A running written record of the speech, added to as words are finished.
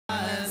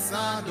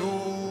Ensado,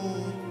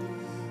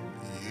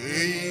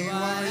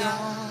 Yewaya,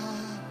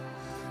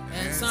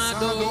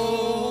 Ensado,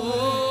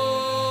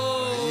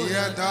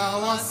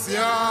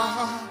 Yedawasya,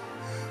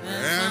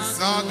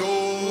 Ensado,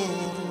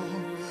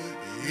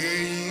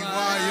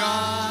 Yewaya,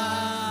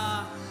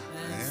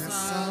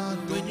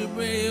 Ensado,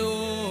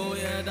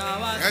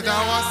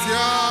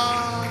 Yedawasya,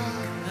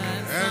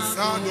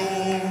 Ensado,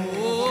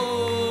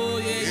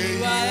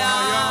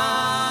 Yewaya,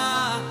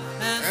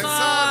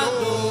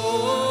 Ensado,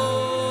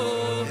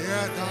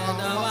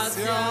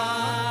 Yedawasya,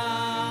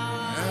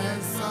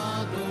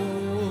 Ensado,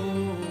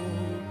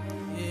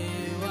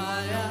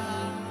 Yewaya,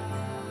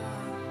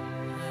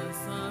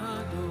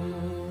 Ensado.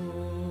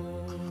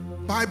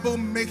 Bible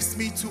makes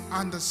me to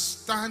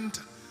understand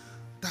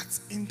that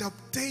in the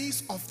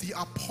days of the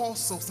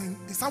apostles, in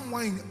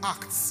somewhere in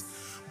Acts,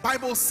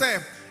 Bible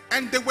said,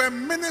 and they were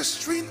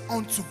ministering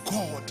unto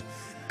God,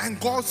 and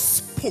God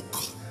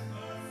spoke.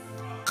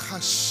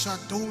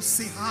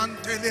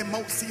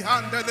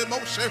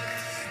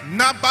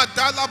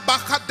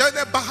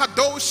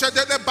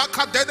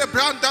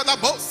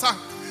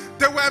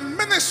 They were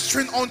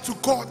ministering unto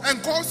God,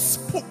 and God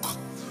spoke.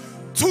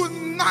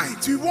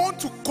 Tonight, we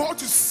want God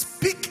to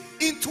speak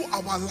into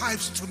our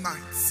lives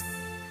tonight.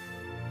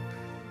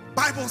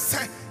 Bible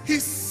said he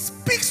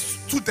speaks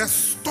to the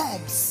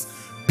storms,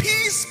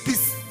 peace be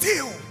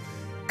still,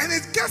 and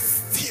it gets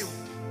still.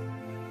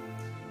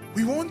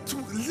 We want to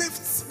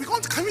lift,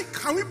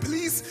 can we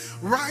please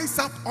rise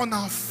up on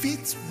our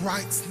feet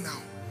right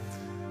now?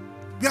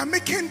 We are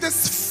making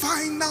this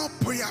final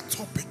prayer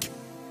topic.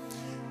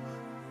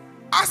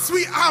 As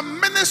we are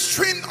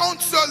ministering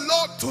unto the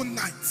Lord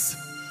tonight,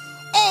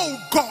 oh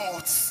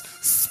God,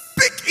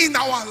 speak in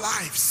our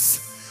lives.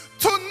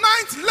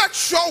 Tonight, let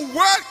your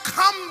word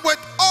come with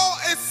all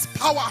its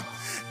power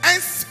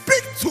and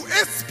speak to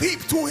his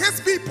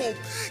people.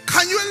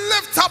 Can you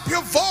lift up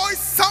your voice,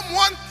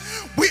 someone?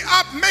 We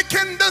are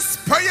making this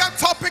prayer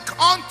topic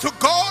unto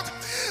God,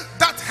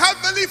 that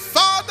Heavenly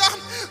Father,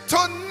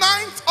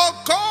 tonight, oh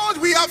God,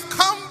 we have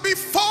come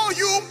before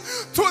you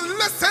to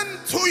listen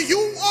to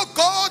you, oh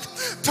God.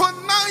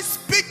 Tonight,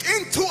 speak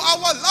into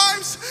our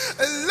lives.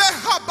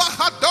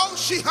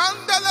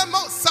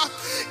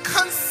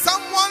 Can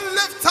someone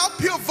lift up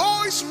your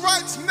voice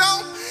right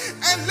now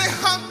and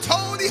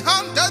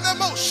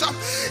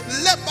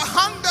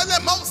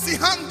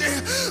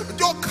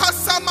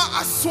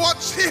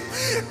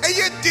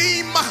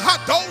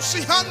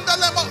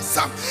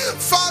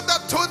Father,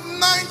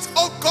 tonight,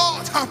 oh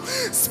God,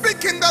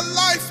 speak in the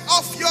life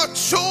of your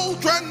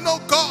children, oh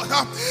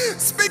God.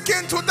 Speak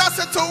into that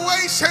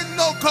situation,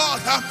 oh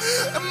God.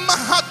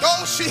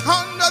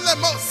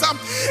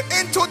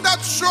 Into that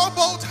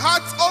troubled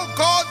heart, oh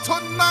God,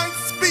 tonight,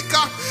 speak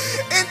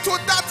into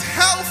that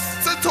health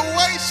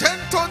situation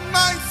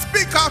tonight,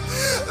 speak up.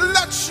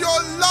 Let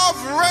your love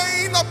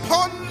reign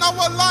upon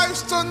our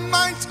lives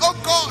tonight, oh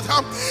God.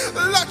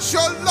 Let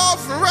your love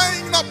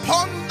reign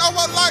upon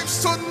our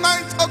lives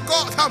tonight, oh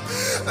God.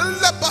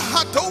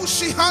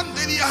 Lebahadoshi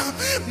handilia,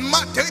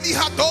 Matedi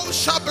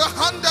hadosha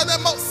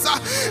brahandelemosa,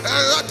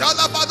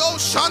 Radalabado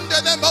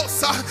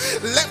shandelemosa,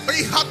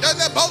 Lebri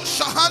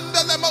hadelebosha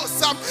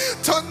handelemosa.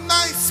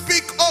 Tonight,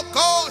 speak, oh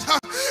God.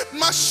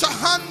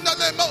 Mashahanda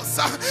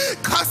lemosa,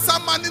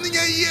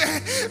 Kasamaniye,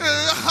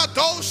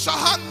 Hadosha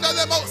handa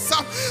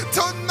lemosa.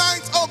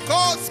 Tonight, oh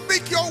God,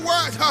 speak your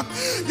word.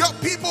 Your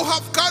people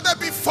have gathered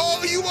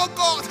before you, oh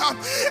God,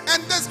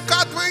 and this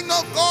gathering,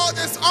 oh God,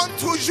 is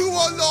unto you,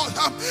 oh Lord,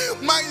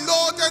 my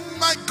Lord and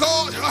my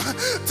God.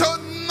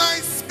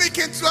 Tonight, speak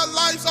into the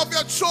lives of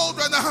your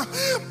children,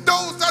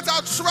 those that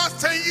are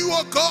trusting you,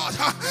 oh God,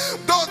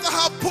 those that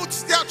have put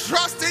their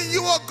trust in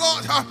you, oh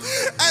God,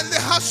 and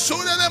they have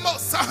shown them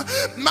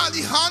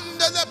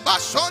Malihanda le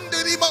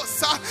bashonde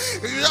limosa,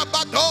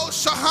 Rabado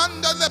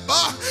shahanda le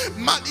ba,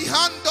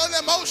 Malihanda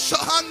le mosha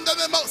handa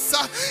le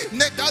mosa,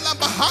 Nedala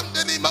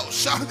bahanda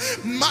limosha,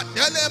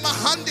 Madele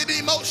mahandi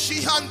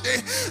limoshi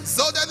hande,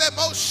 Zodele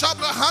mosha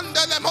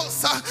brahanda le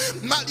mosa,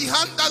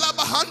 Malihanda la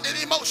bahandi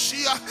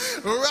limoshia,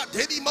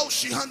 Radedi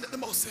moshi handa le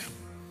mosa.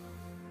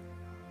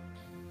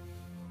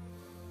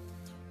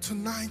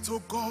 Tonight,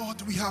 oh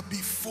God, we are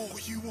before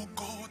you, oh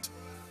God.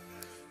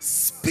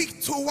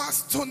 Speak to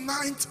us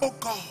tonight, oh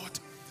God.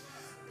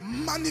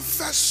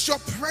 Manifest your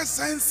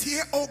presence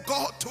here, oh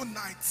God,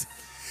 tonight.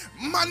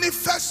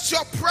 Manifest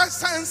your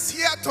presence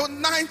here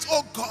tonight,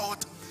 oh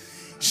God.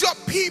 Your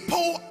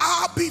people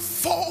are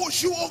before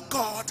you, oh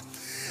God.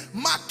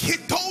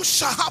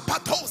 Makidosha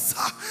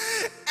hapatosa.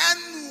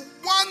 And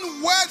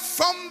one word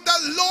from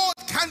the Lord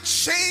can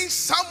change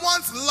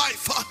someone's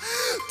life.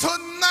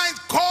 Tonight,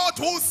 God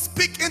will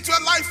speak into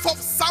the life of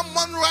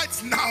someone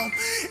right now.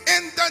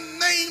 In the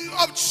name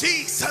of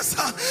Jesus,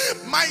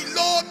 my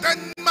Lord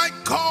and my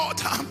God,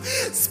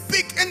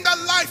 speak in the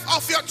life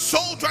of your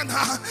children.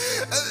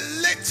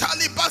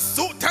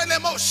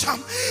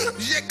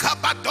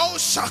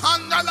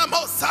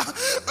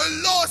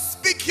 Lord,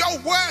 speak your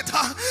word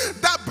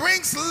that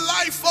brings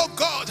life, oh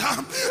God.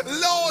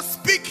 Lord,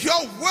 speak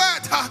your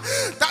word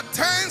that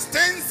turns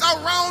things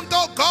around,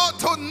 oh God,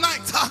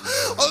 tonight.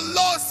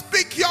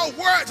 your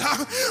word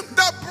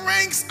that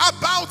brings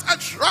about a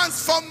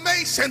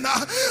transformation.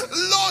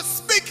 Lord,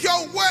 speak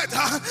your word.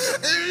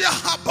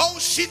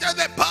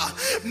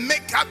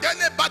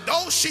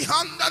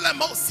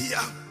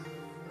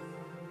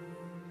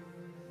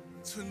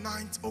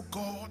 Tonight, oh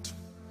God,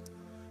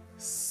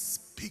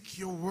 speak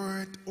your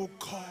word, oh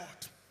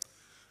God.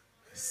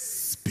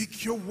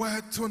 Speak your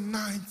word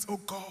tonight, oh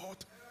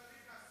God.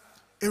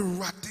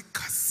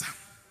 Eradicasa.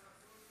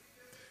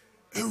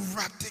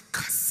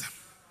 Eradicasa.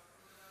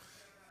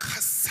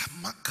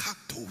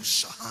 Kasamakato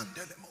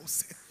shahandele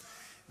mose.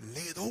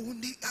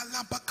 Ledoni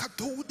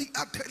alabakato di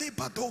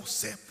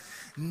atelibadose.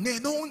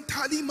 Nenon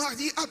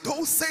talimari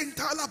adose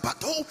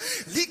talabato.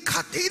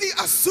 Likadili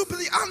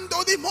asubli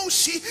ando di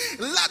moshi.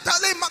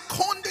 Ladale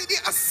makonde di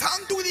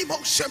asandu di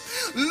moshe.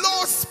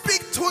 Lord,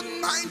 speak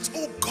tonight,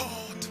 oh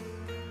God.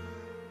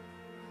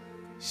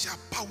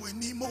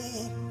 Shapawenimo.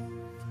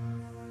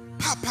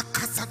 Papa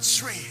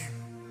Kasatre.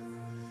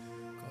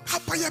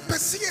 Papa ya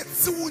pesiye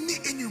tsuni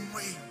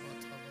enyumwe.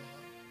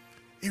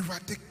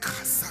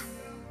 Iradikasa.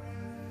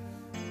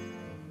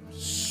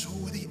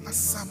 Shuri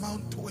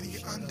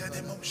asamantori under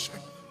the motion.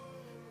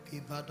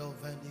 Lebado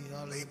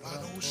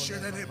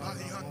shere de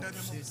bali under the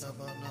motion.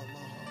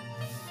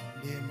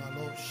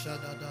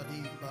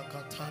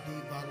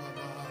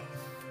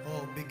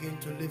 Oh, begin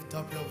to lift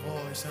up your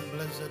voice and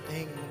bless the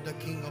name of the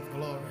King of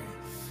Glory.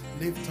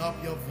 Lift up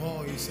your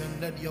voice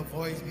and let your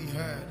voice be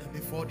heard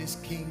before this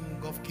King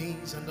of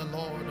Kings and the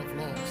Lord of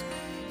Lords.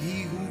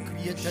 He who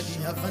created the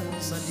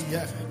heavens and the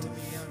earth.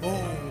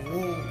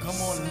 Oh,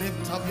 come on,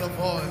 lift up your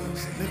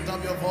voice. Lift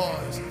up your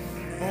voice.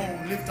 Oh,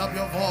 lift up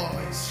your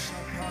voice.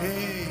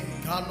 Hey,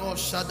 Kano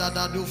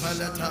Shadadadu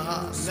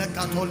Veleta,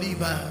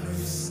 Lekatoliba,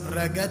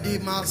 Regedi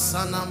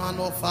Masana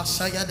Manofa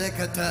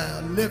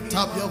Sayadekete. Lift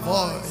up your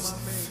voice.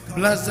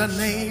 Bless the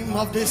name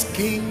of this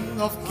King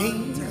of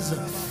Kings.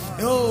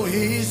 Oh,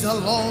 he is the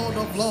Lord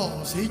of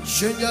Lords. He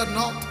changeth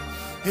not.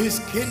 His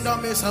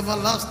kingdom is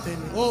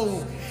everlasting.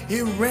 Oh,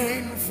 he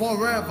reigns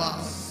forever.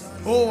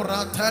 Oh,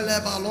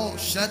 Ratelebalo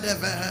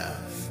Shadeve.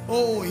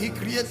 Oh, he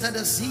created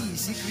the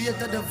seas. He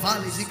created the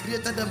valleys. He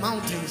created the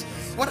mountains.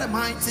 What a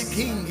mighty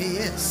King he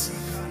is.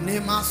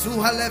 Nemasu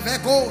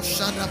Halevego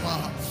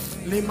Shadaba.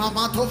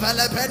 Limamato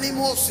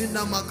Velepenimo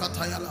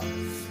Sinamakatayala.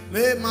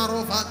 We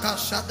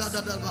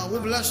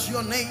bless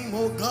your name,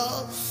 oh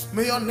God.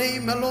 May your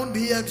name alone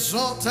be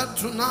exalted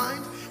tonight.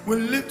 We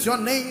lift your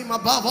name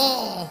above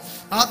all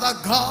other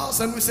gods,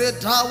 and we say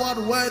thou art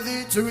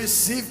worthy to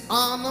receive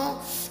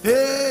honor.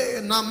 Hey,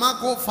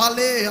 namako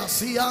fale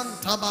asian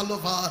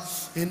tabalova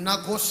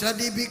inako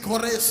shadi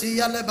bikore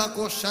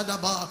siyalebako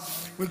shadaba.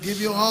 We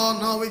give you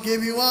honor, we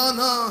give you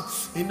honor.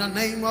 In the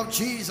name of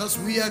Jesus,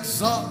 we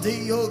exalt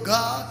thee, O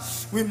God.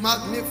 We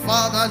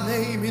magnify thy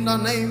name in the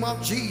name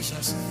of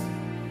Jesus.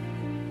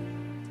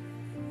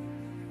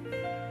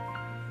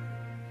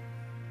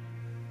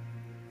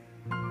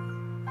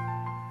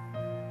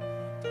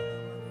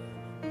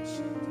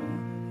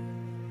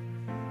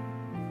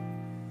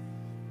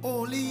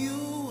 Only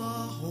you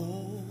are holy.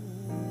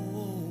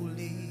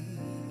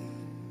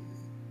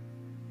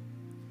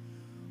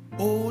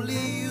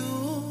 Only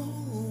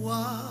you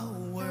are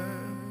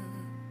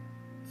worthy.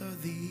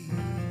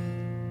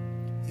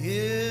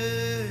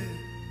 Yeah.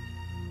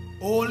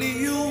 Only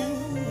you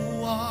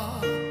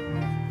are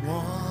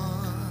wonderful.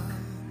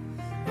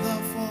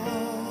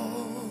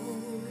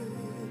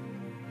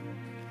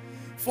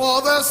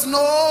 For there's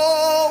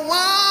no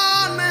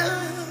one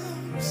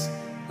else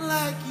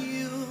like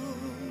you.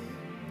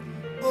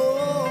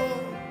 Oh,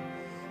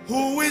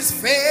 who is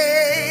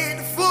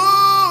faithful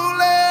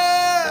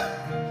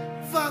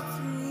ever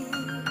through.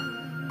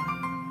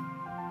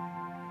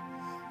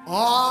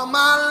 All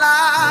my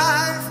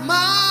life,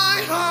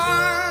 my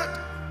heart,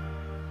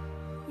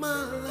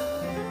 my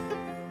life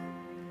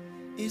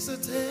is a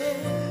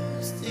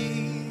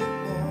testimony.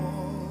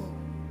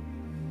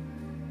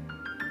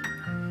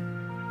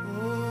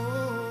 Oh,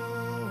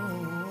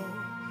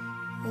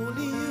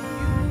 only you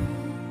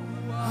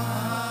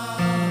are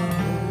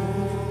holy.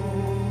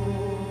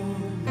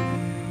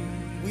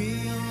 We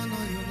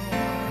honor you,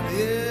 Lord.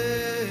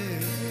 Yeah.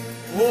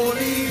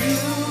 Only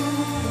you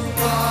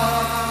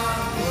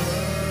are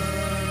worthy.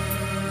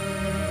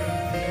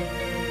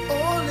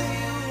 Only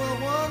you are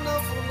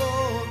wonderful,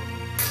 Lord.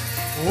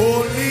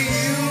 Only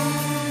you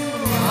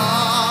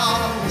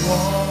are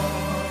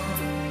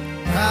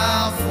wonderful.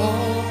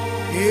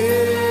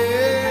 Yeah.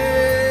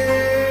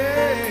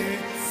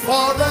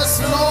 For there's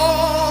no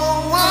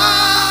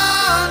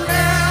one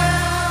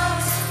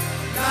else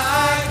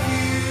like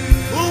you.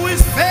 Who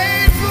is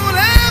faithful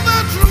ever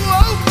true,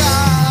 oh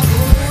God.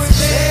 Who is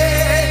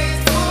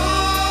faithful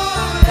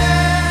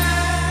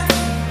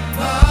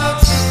ever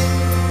true.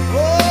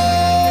 Oh,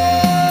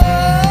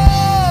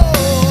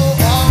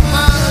 all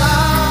my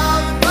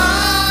life,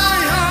 my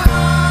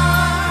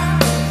heart,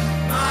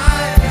 my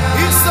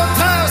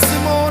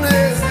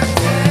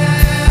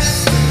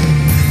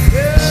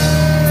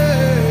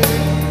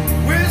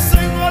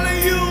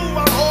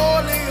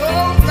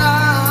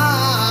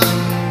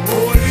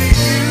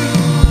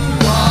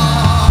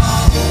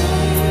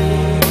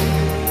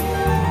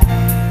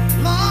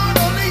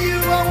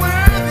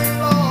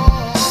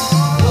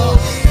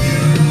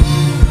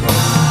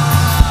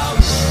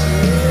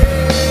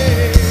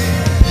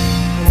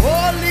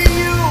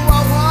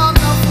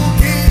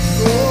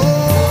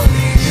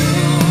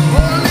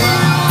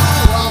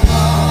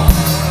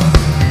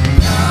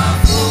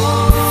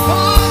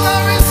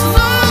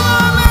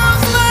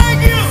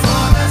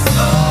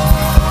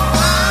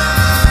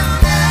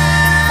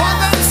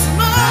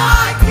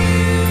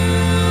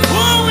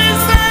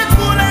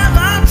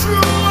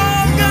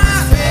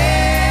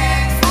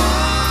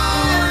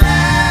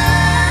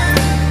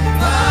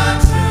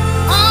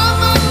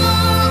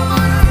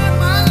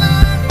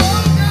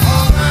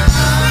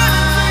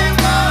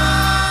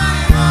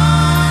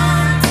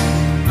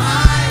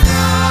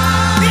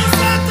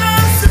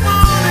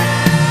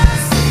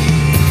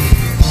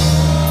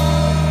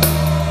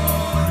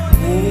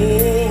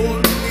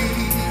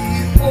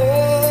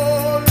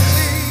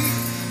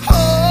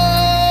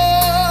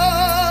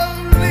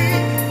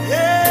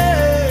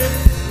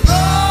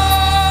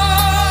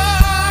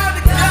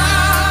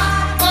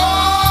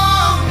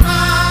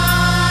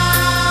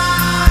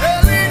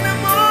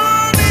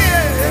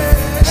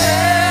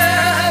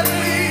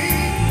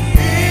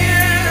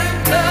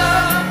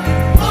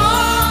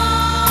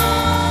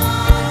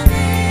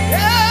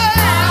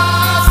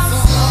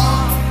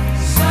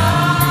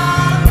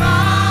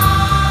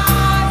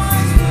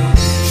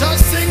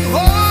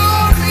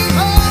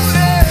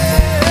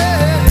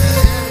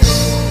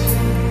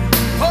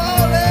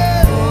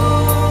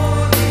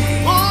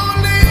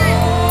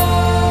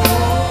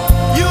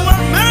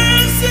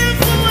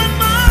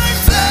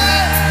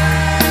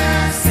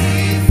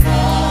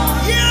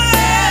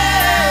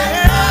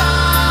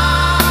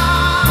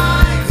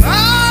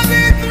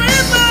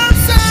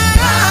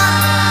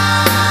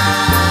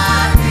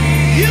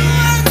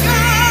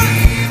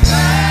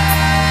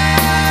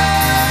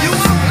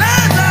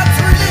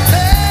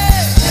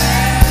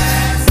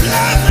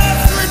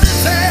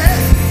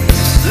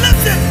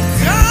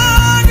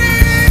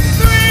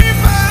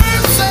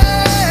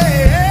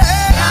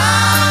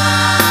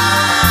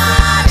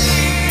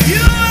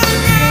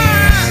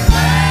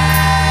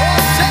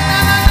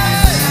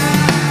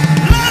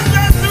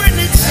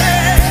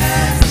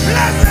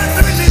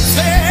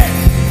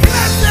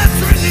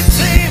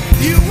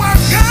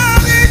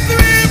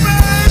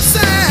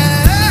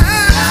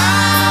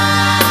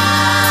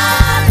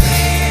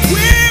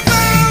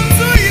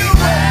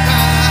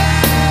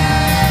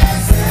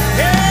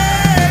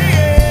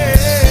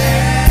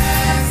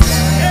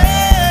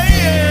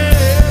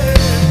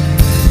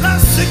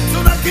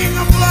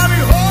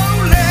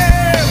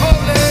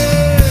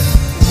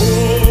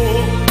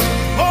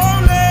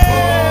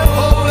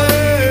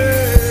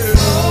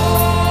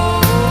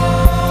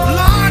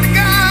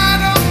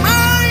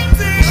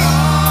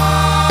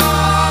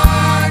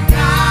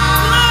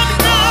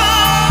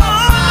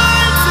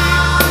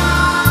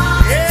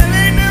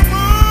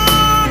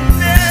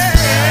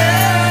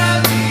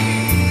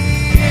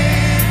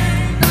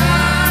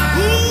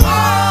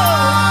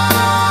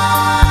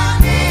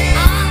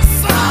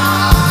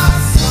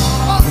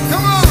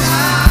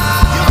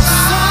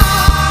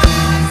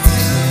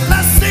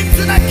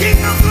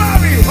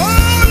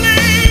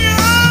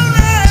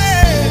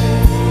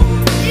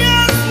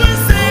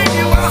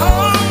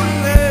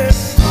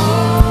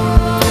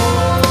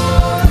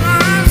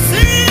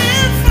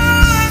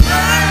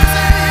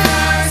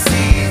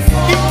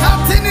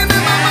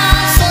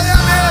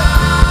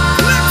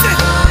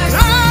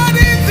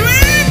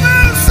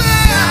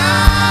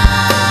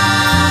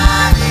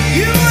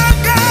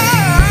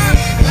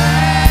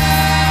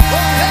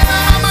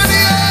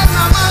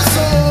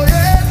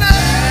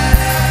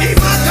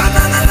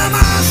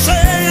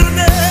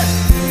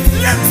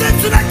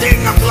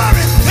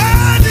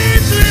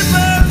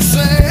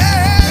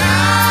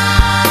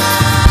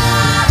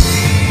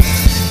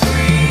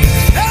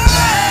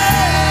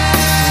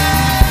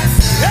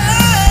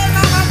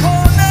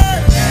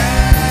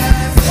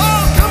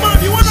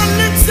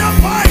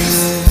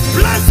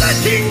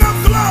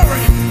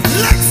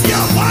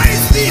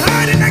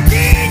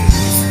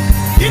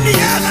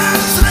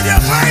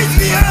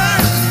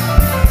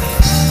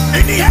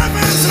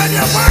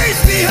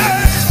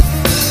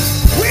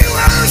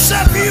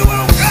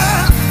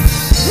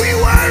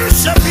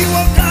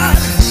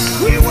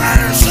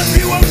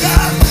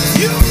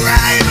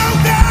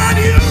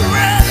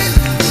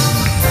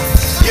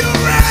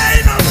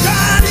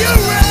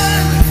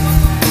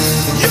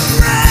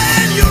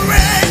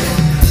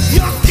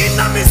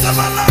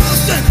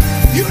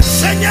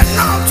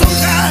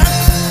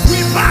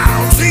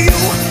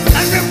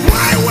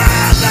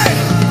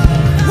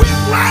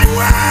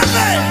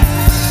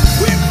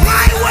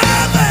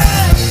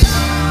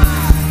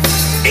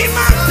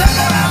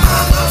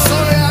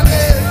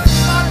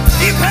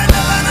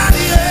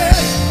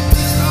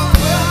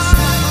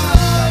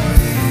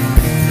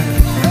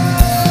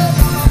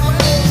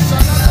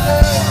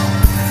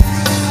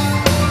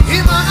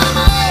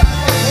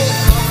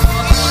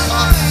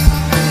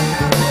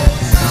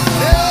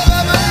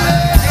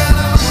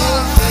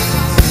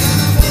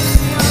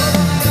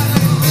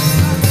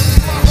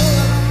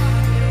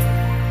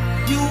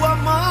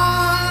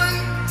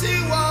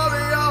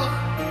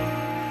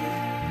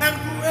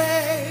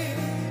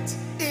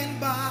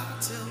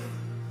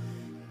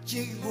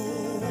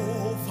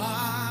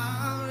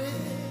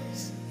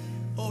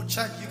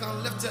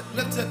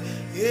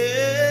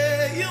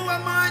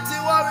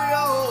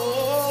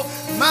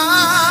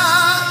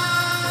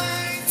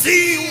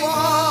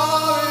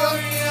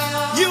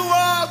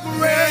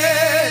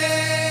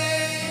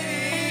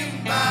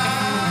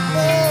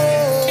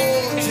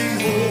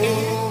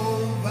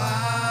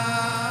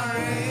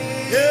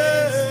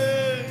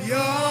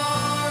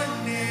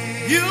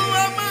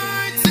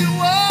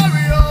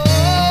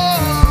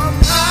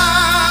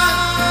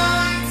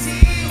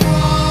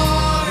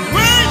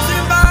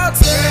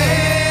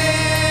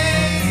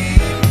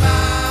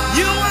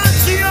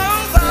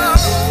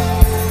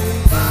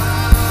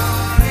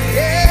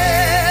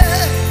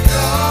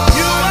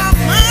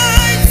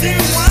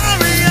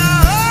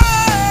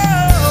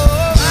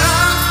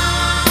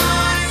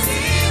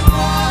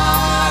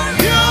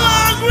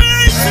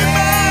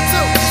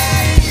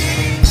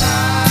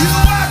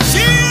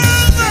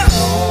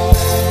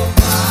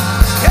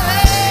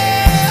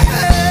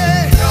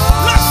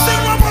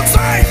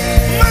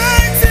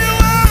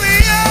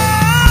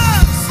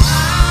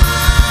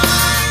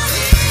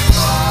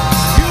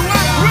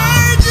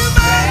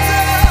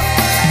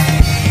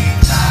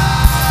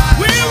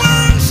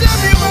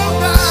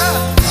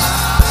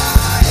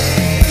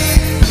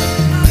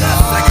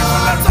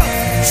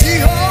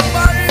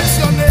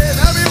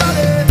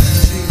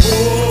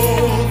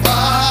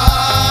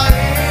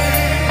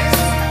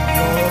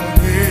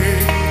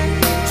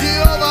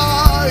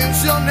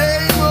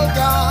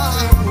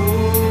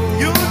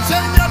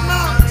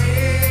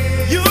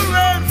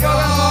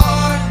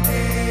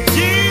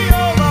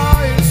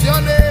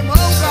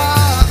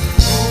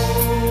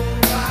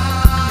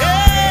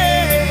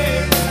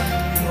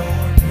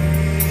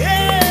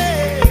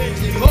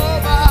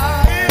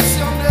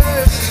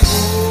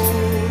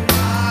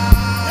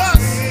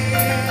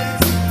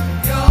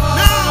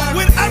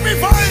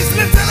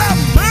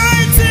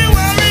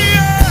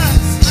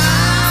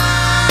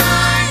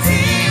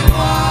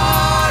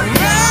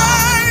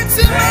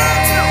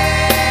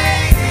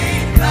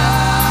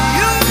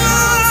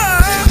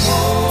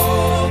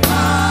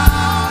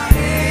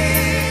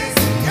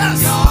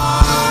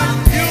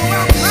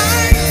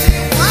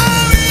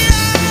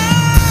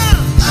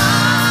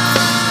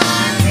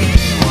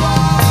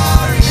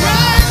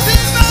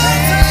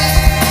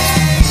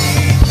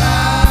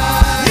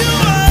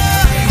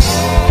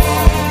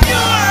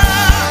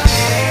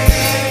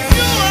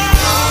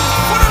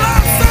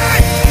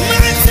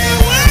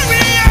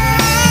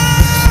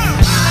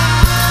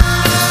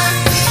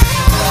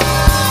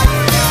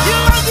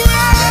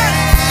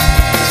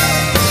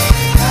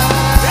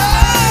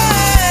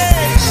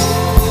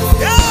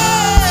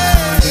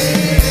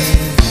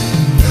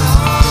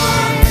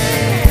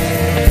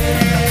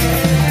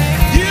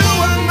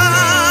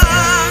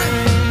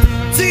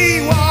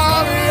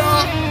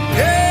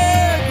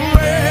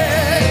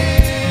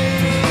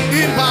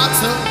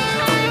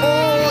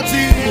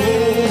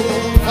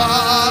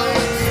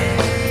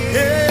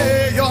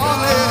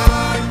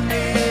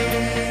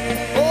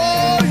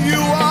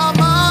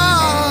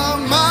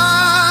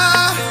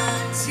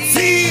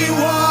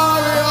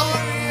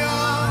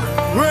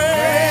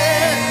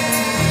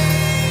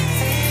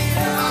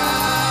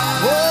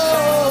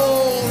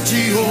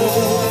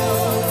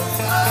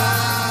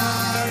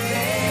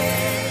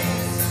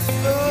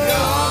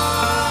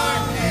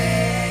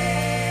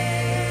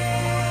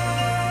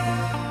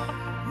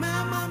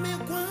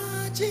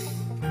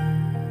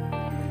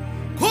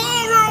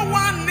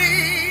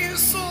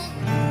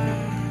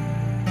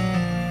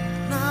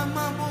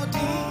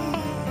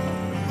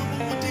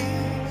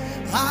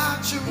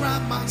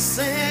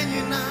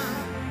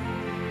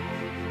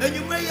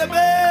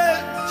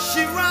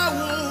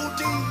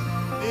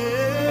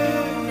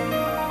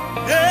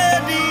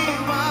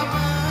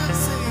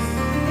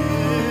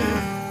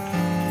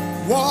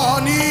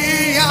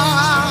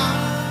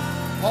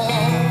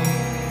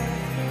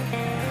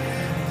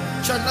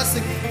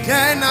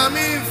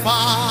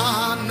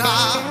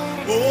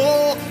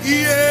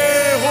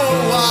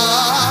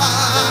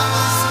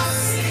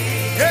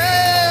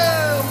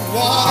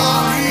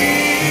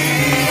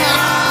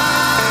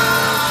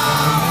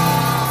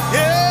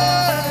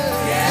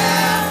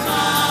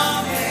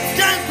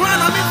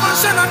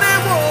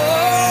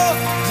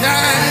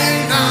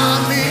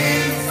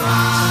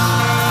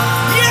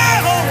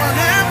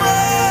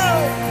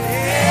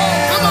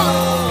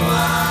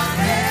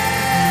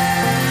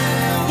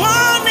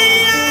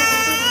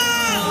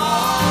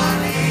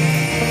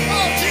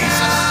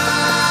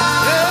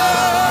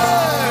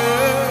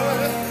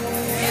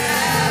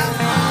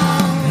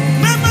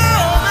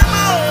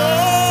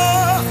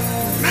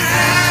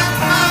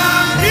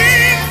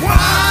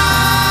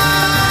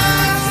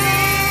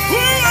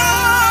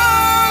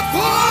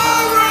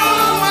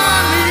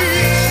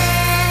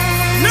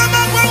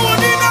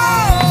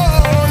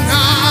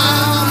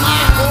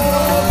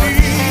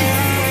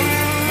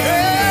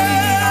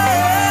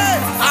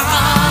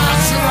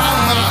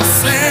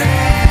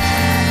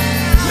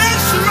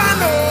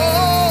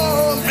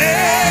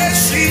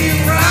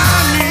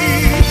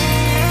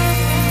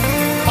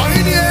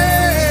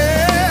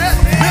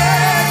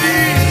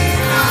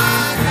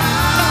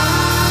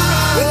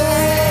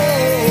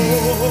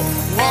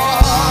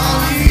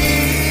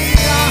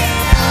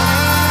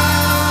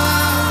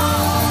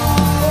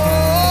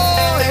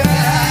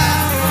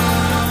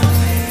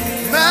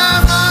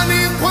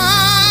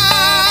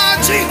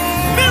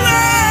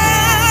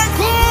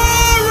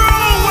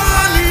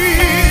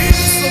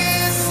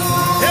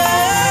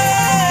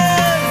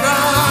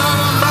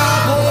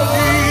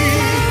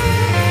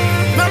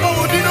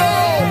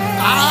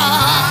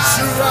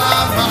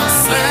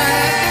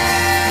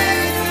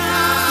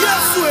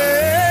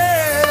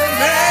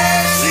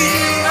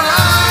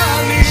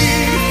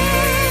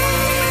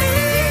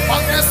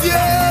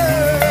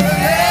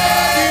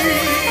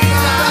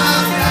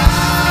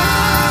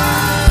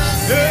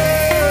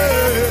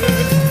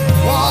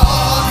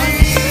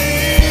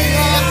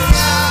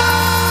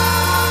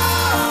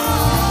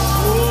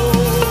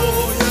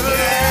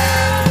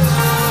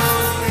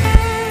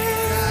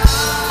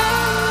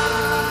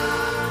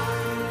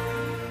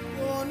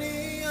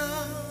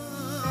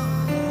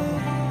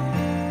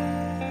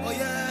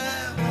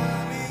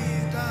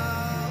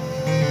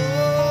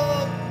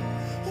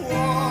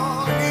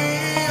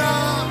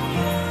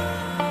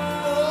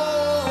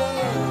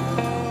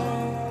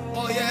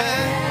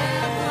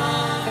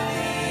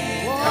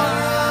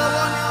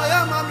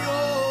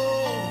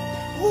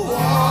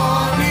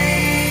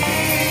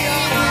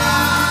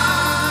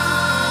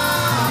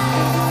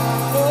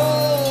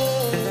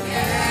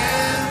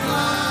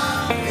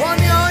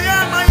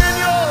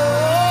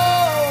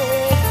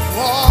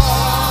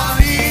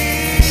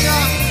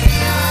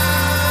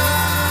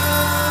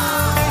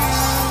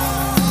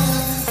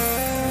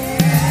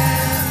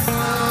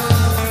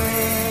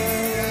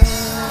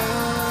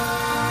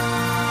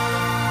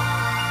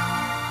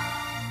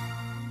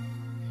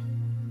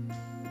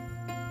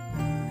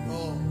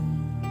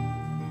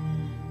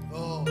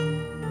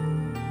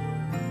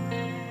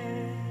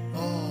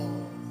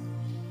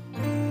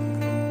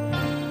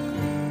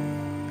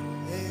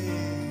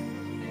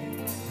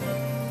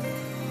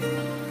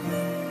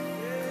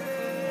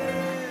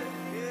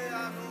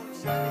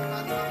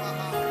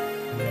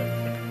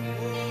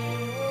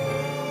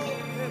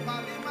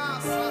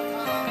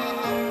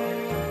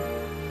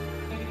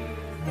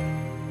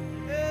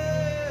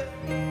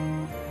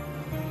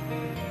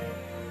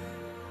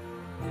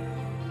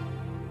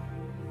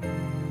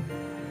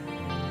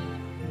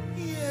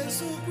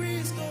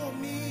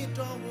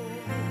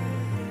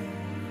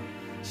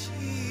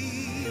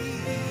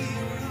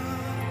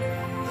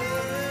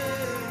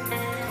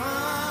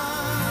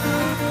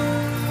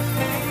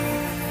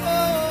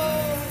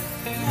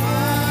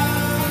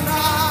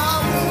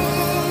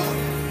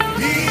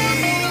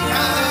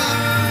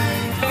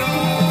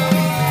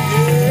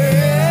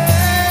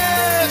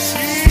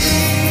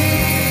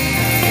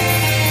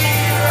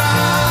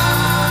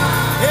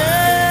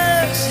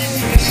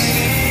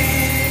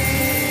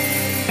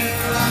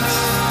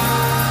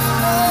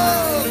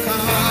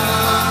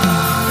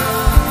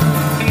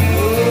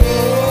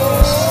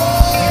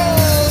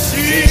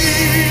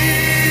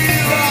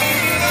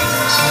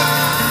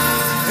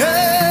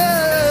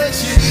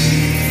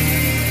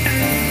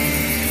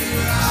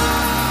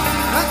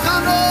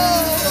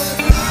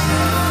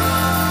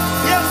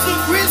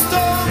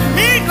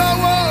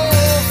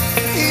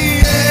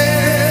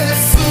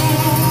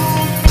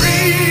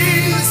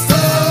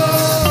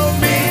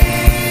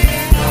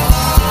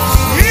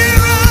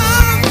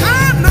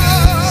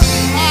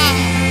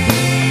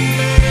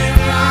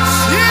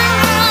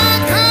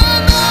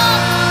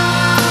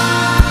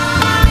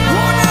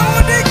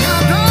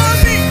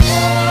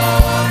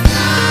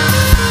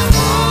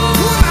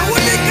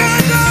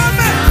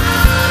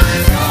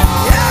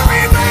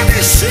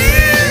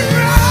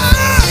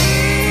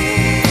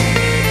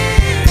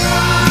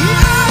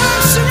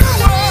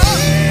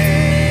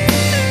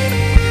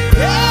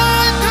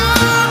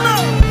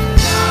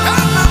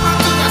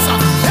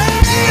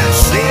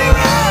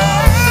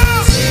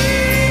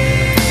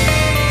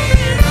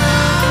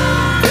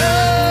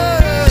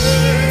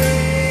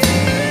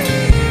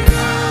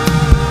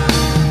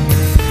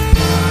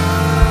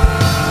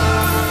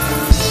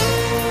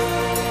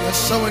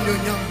So when you're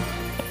young,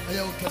 I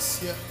have a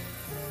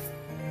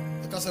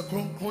because a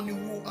grown honey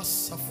woo a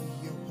suffer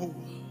Yehovah.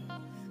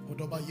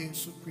 Whatever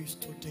Jesus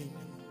Christ today.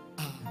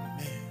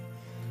 Amen.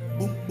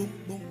 Boom, boom,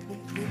 boom, boom,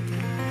 boom.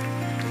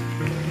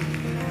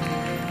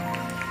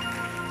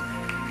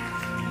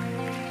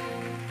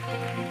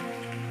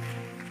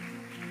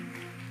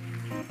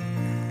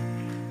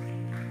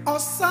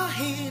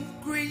 Osahin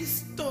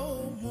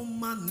Christo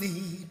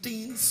mumani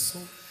dinso.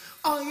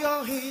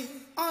 Ayohin,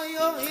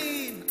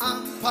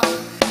 ampa.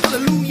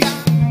 Hallelujah.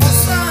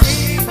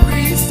 Osahin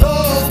Christo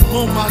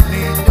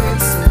mumani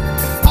dinso.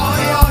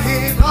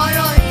 Ayohin.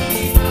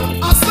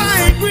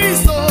 Osahin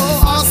Christo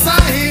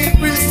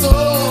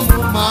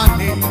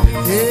mumani.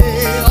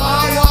 Yeah,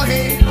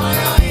 ayohin.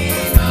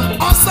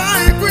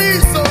 Osahin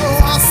Christo mumani.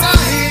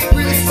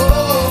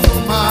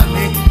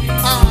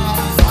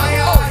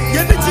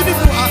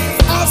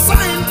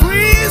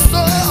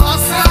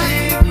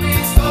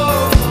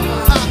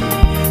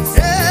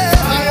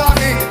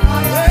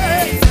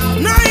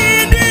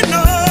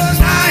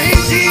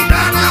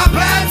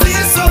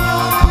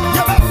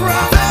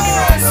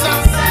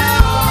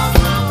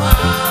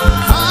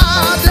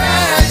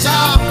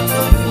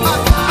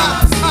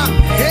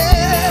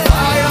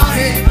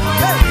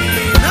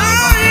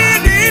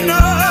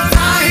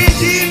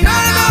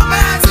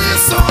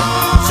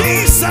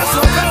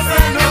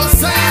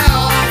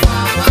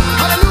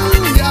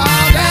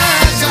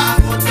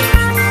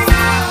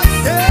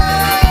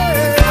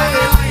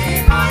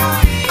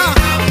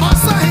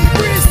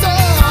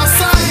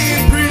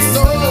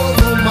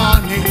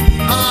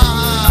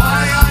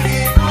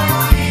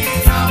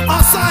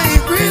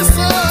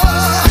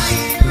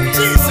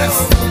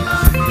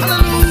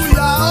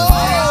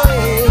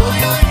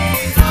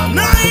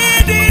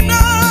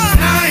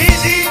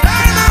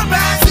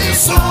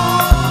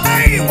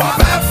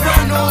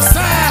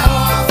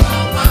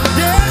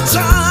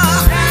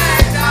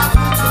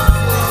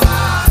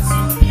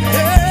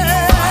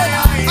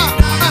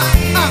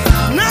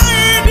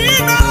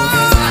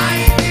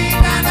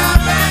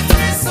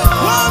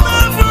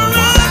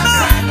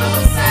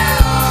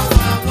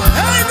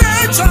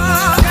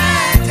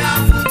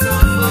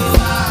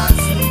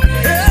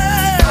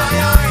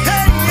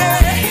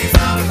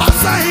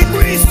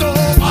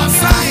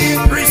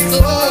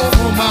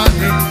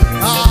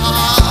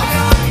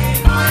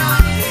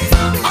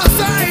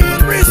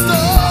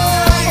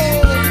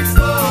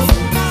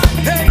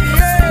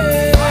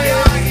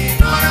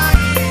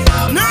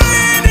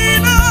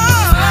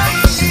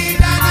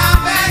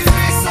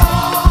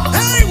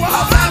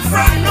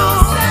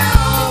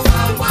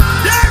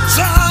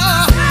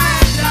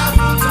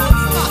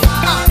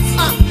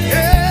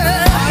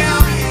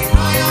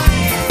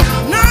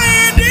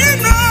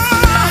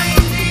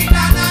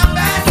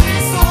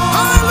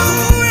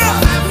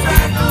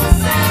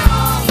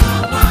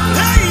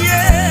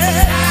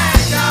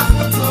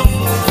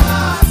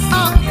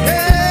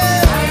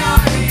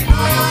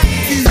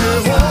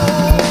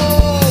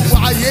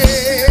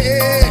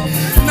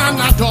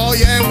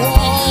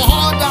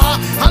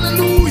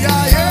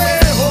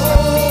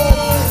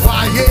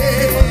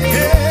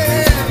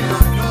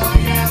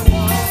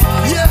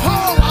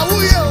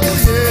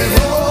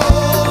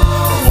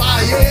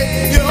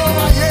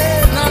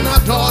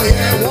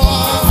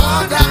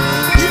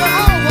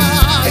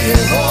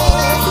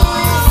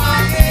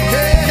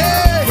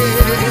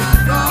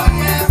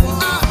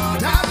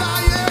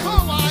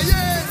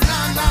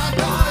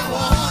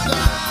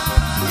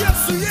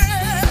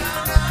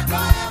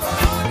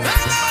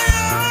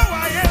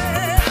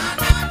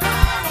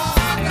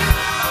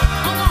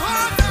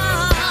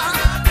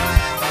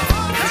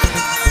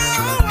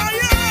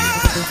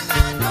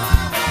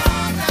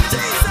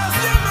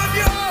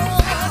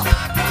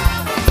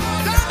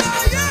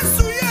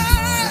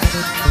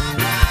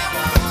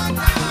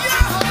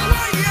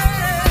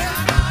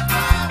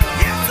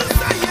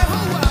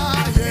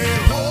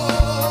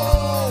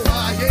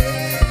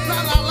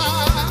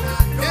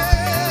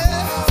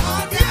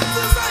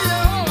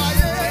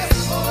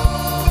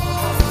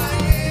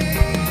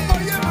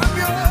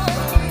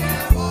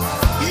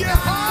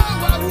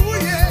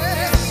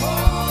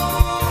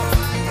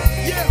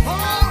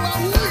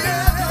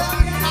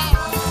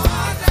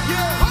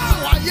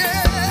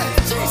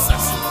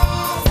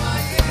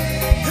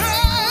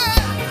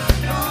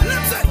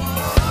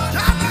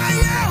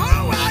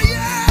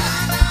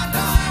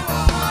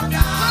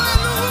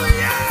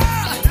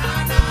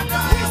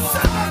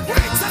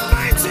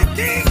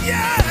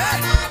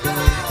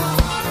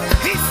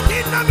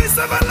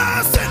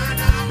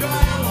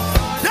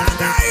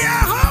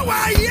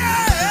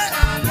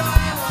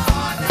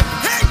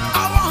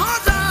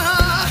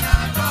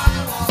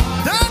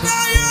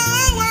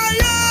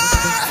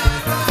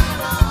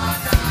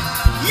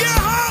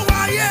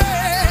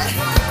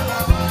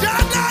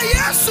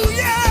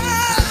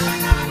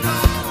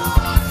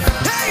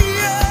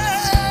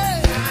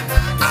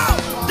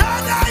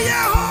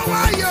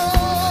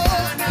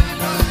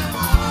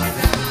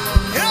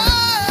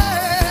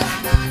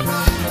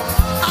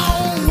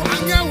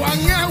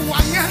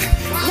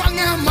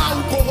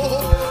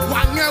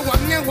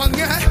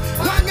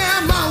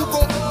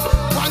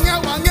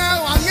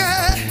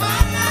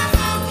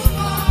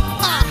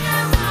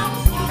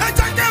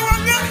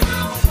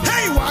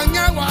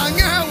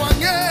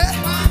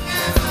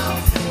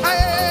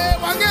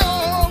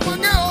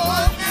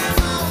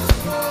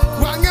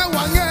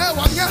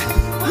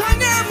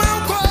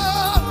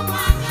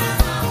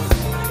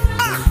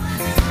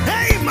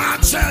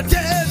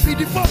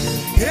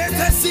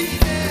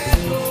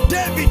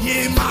 David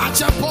ye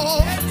march up.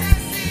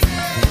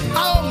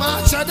 How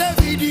much a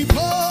David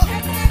po?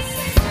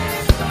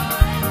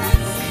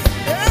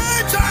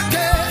 Hey,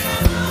 Jackie,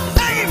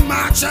 hey,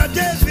 march a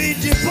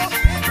David po.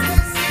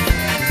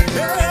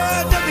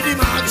 Hey, David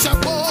march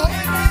up.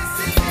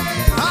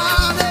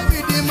 Ah,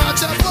 David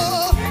march up.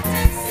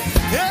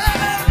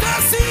 Hey,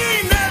 that's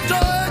in the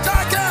door,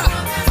 Jackie.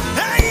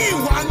 Hey,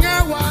 wange,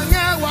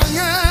 wange,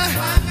 wange,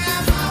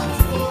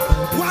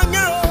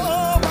 wange,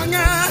 oh, wange,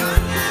 wange,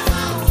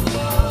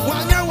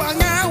 wange,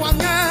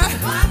 wange.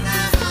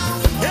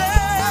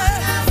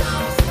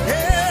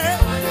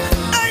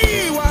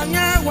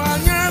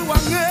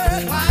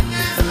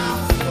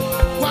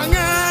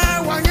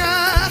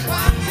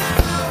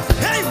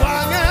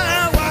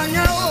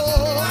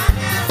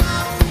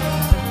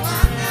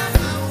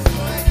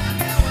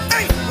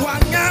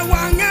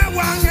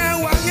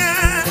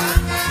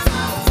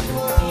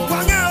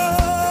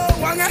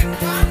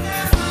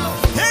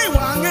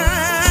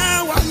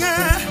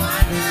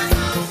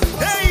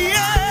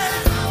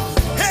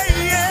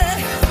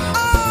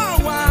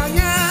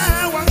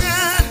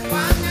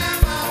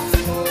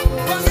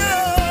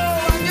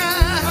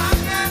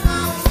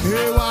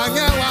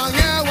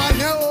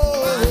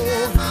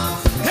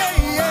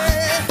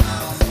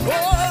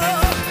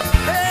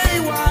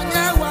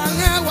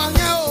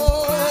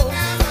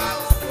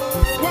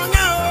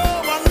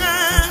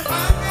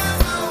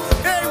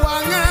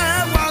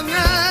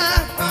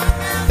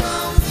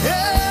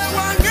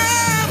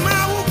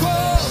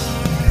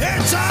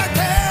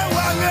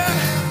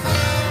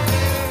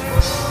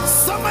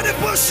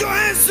 Push your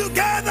hands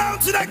together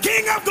to the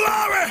King of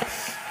Glory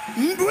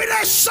with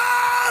a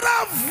shout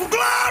of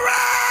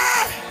glory.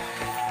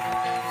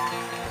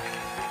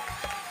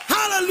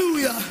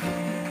 Hallelujah.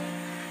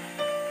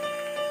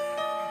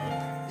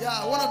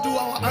 Yeah, I want to do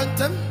our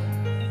anthem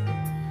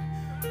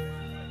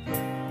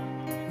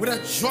with a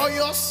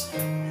joyous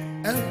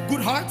and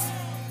good heart.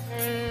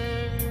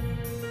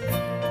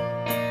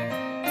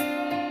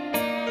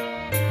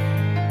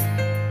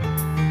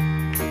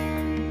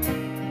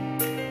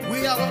 We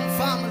are one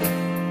family.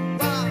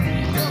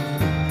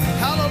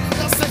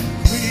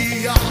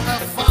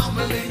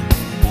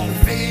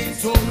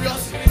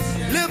 Victorious,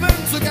 living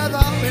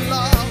together in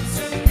love.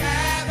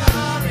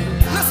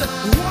 Listen,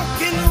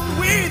 walking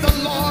with the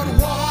Lord,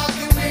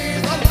 walking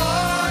with the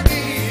Lord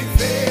in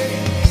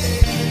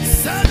faith,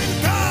 serving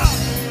God.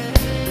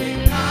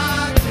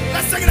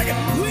 Let's sing it again.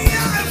 We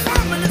are a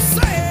family,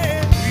 say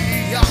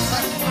we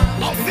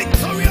are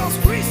victorious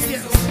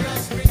Christians,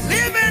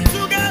 living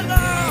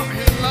together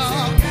in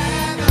love.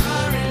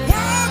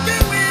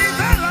 Walking with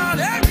the Lord,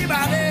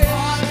 everybody.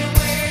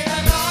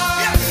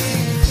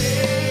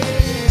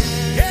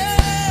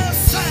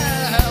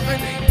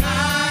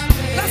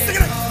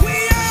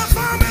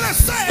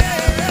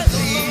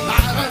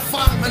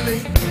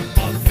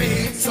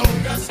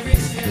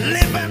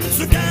 Living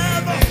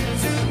together,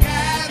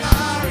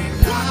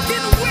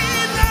 walking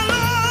with the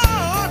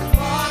Lord,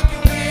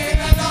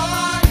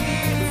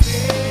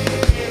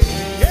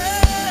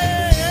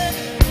 yeah.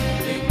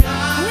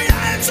 We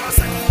are a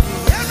chosen.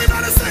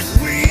 Everybody say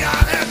we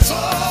are a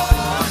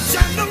chosen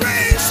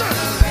generation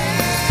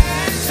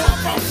for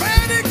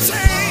prophetic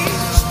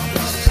change.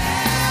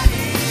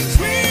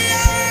 We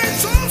are a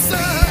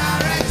chosen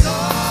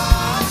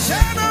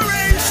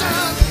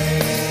generation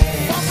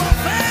for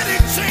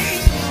prophetic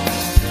change.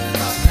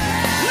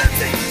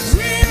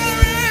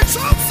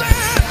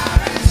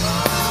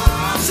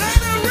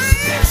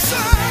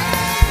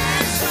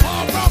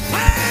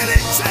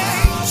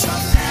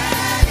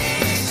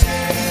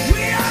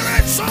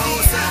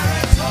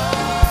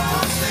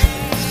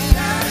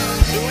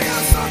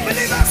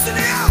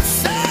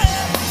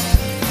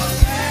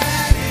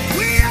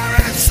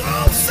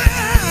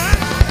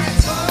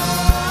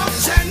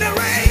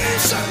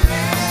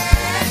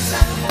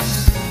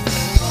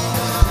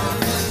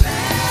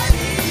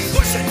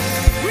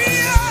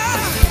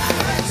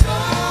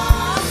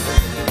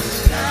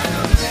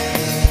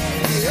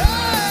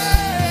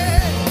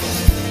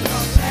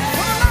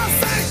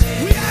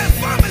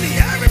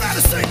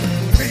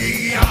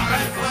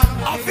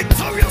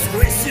 Victorious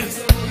Christians,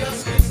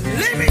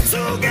 living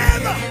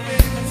together,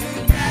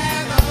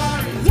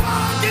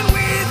 walking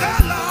with the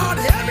Lord,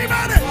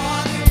 everybody,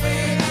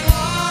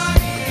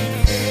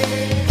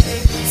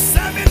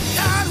 serving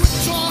God with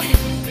joy.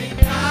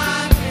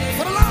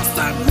 For the last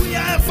time, we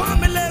are a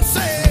family,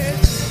 say,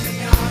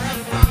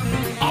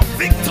 of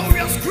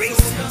victorious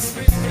Christians,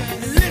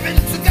 living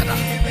together,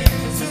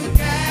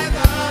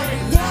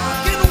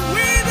 walking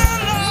with the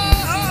Lord.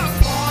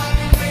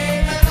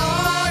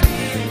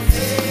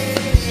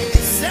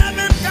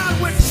 Serving God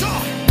with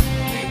joy.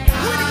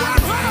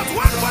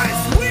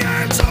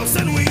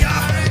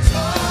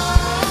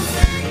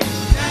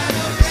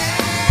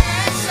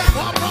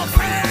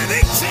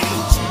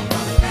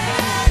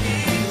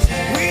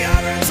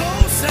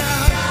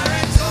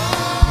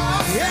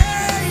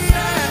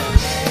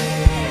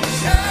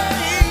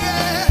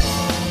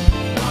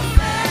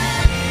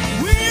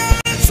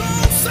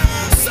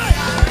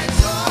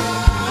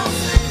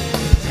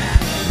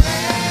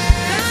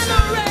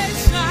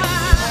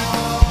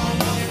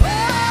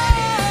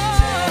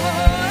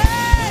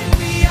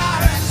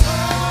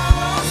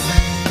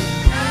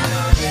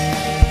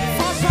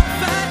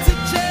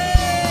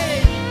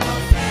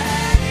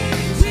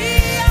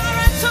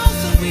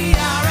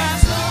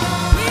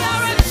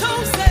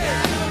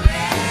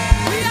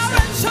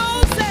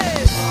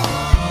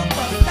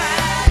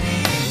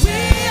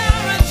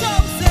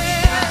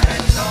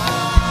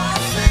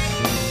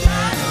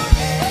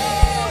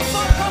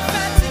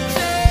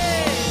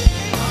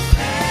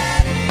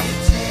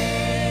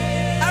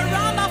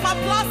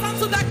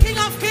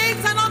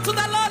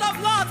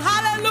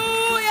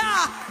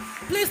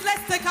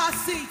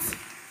 seat.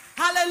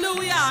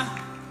 Hallelujah.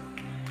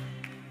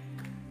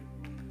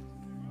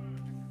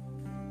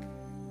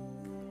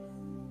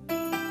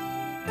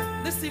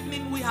 This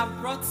evening we have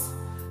brought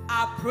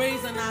our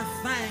praise and our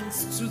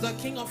thanks to the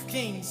King of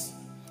Kings,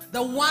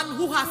 the one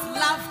who has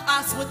loved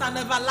us with an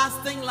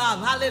everlasting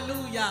love.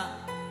 Hallelujah.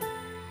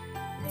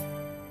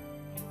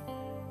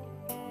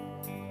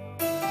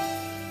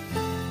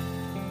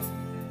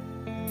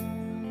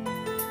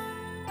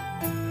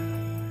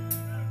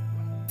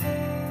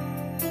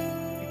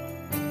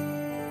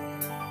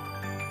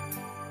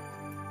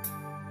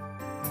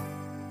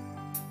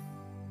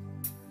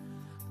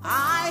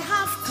 I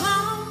have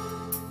come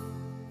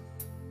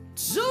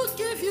to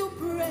give you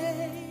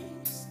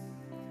praise.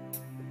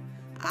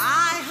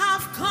 I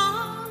have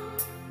come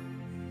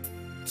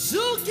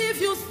to give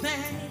you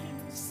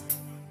thanks.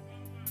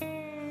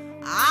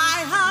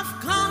 I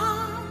have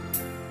come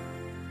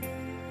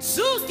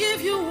to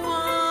give you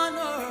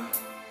honor.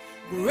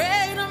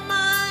 Great and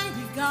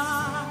mighty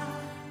God,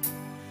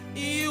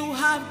 you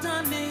have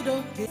done it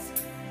again.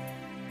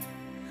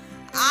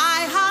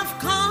 I have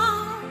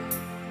come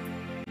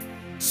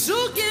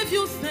to give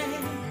you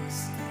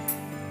thanks.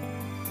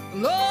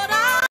 Lord,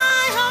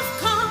 I have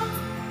come.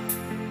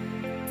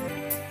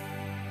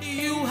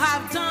 You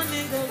have done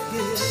it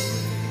again.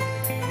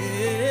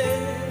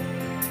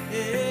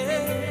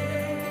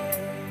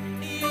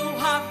 You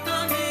have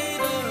done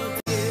it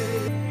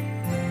again.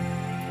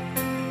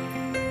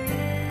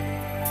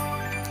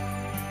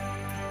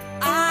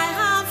 I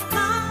have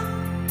come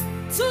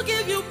to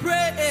give you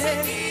praise.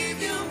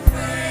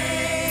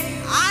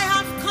 I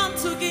have come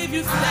to give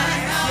you thanks.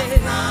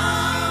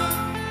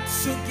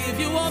 To give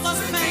you all the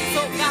thanks,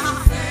 oh God,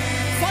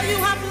 for you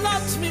have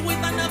loved me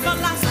with an